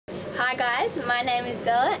Hi guys, my name is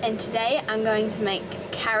Bella and today I'm going to make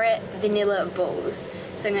carrot vanilla balls.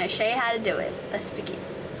 So I'm going to show you how to do it. Let's begin.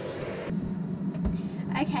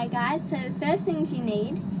 Okay guys, so the first things you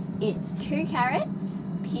need is 2 carrots,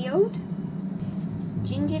 peeled,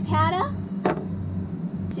 ginger powder,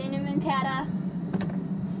 cinnamon powder,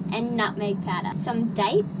 and nutmeg powder, some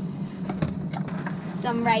dates,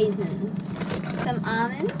 some raisins, some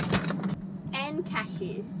almonds, and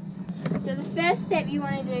cashews. So the first step you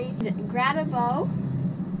want to do is grab a bowl,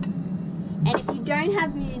 and if you don't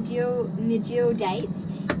have Medjool dates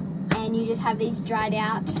and you just have these dried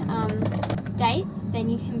out dates, then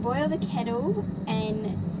you can boil the kettle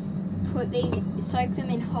and soak them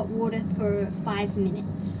in hot water for 5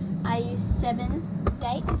 minutes. I use 7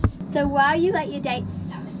 dates. So while you let your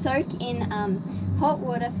dates soak in hot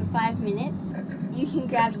water for 5 minutes, you can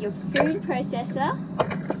grab your food processor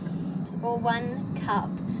or 1 cup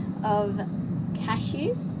of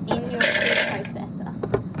cashews in your food processor,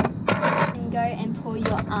 and go and pour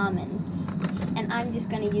your almonds, and I'm just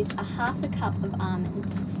going to use a half a cup of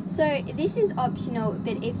almonds. So this is optional,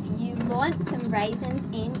 but if you want some raisins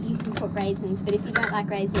in, you can put raisins, but if you don't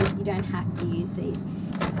like raisins, you don't have to use these.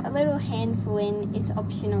 A little handful in, it's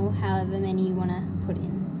optional however many you want to put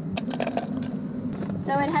in.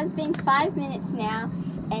 So it has been 5 minutes now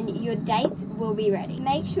and your dates will be ready.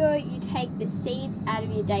 Make sure you take the seeds out of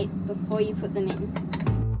your dates before you put them in.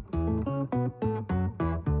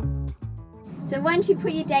 So once you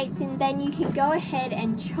put your dates in, then you can go ahead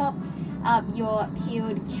and chop up your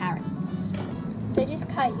peeled carrots. So just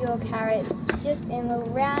cut your carrots just in little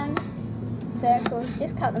round circles.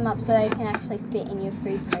 Just cut them up so they can actually fit in your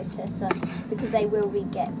food processor, because they will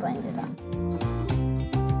get blended up.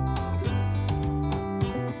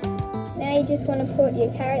 Now you just want to put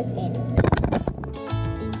your carrots in.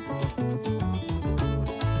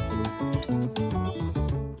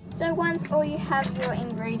 So once all you have your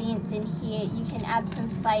ingredients in here, you can add some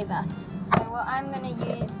flavour. So what I'm going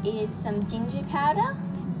to use is some ginger powder,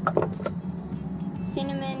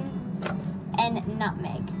 cinnamon and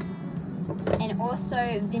nutmeg, and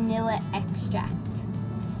also vanilla extract.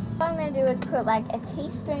 What I'm going to do is put like a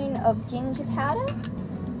teaspoon of ginger powder.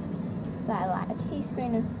 So I like a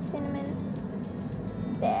teaspoon of cinnamon,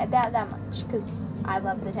 there, about that much, because I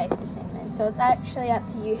love the taste of cinnamon. So it's actually up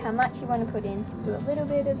to you how much you want to put in. Do a little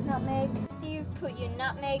bit of nutmeg. After you've put your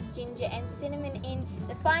nutmeg, ginger and cinnamon in,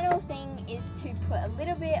 the final thing is to put a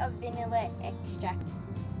little bit of vanilla extract.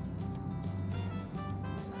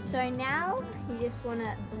 So now you just want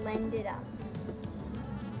to blend it up.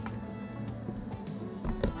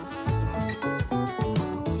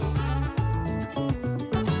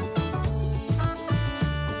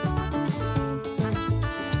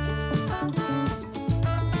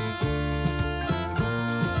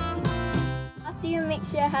 Your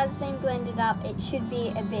mixture has been blended up, it should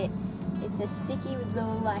be it's a sticky with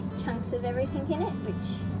little like chunks of everything in it,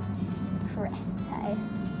 which is correct, hey?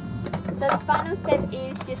 So the final step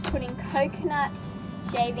is just putting coconut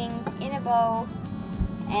shavings in a bowl,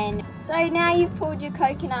 and so now you've poured your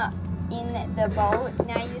coconut in the bowl,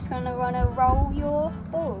 now you're just going to want to roll your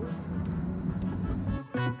balls.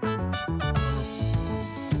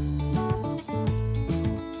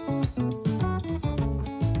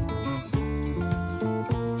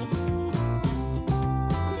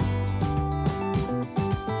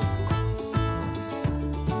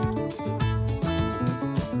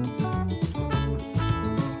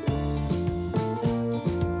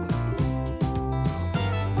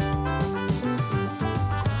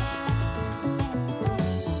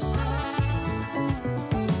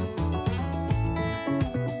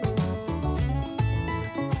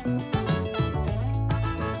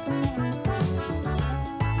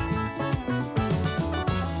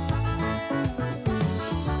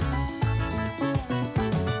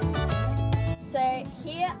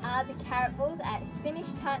 The carrot balls at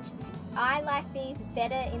finished touch. I like these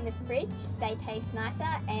better in the fridge, they taste nicer,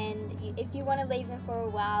 and if you want to leave them for a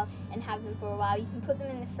while and have them for a while, you can put them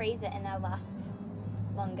in the freezer and they'll last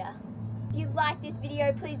longer. If you like this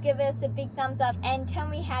video, please give us a big thumbs up and tell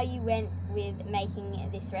me how you went with making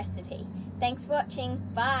this recipe. Thanks for watching,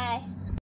 bye!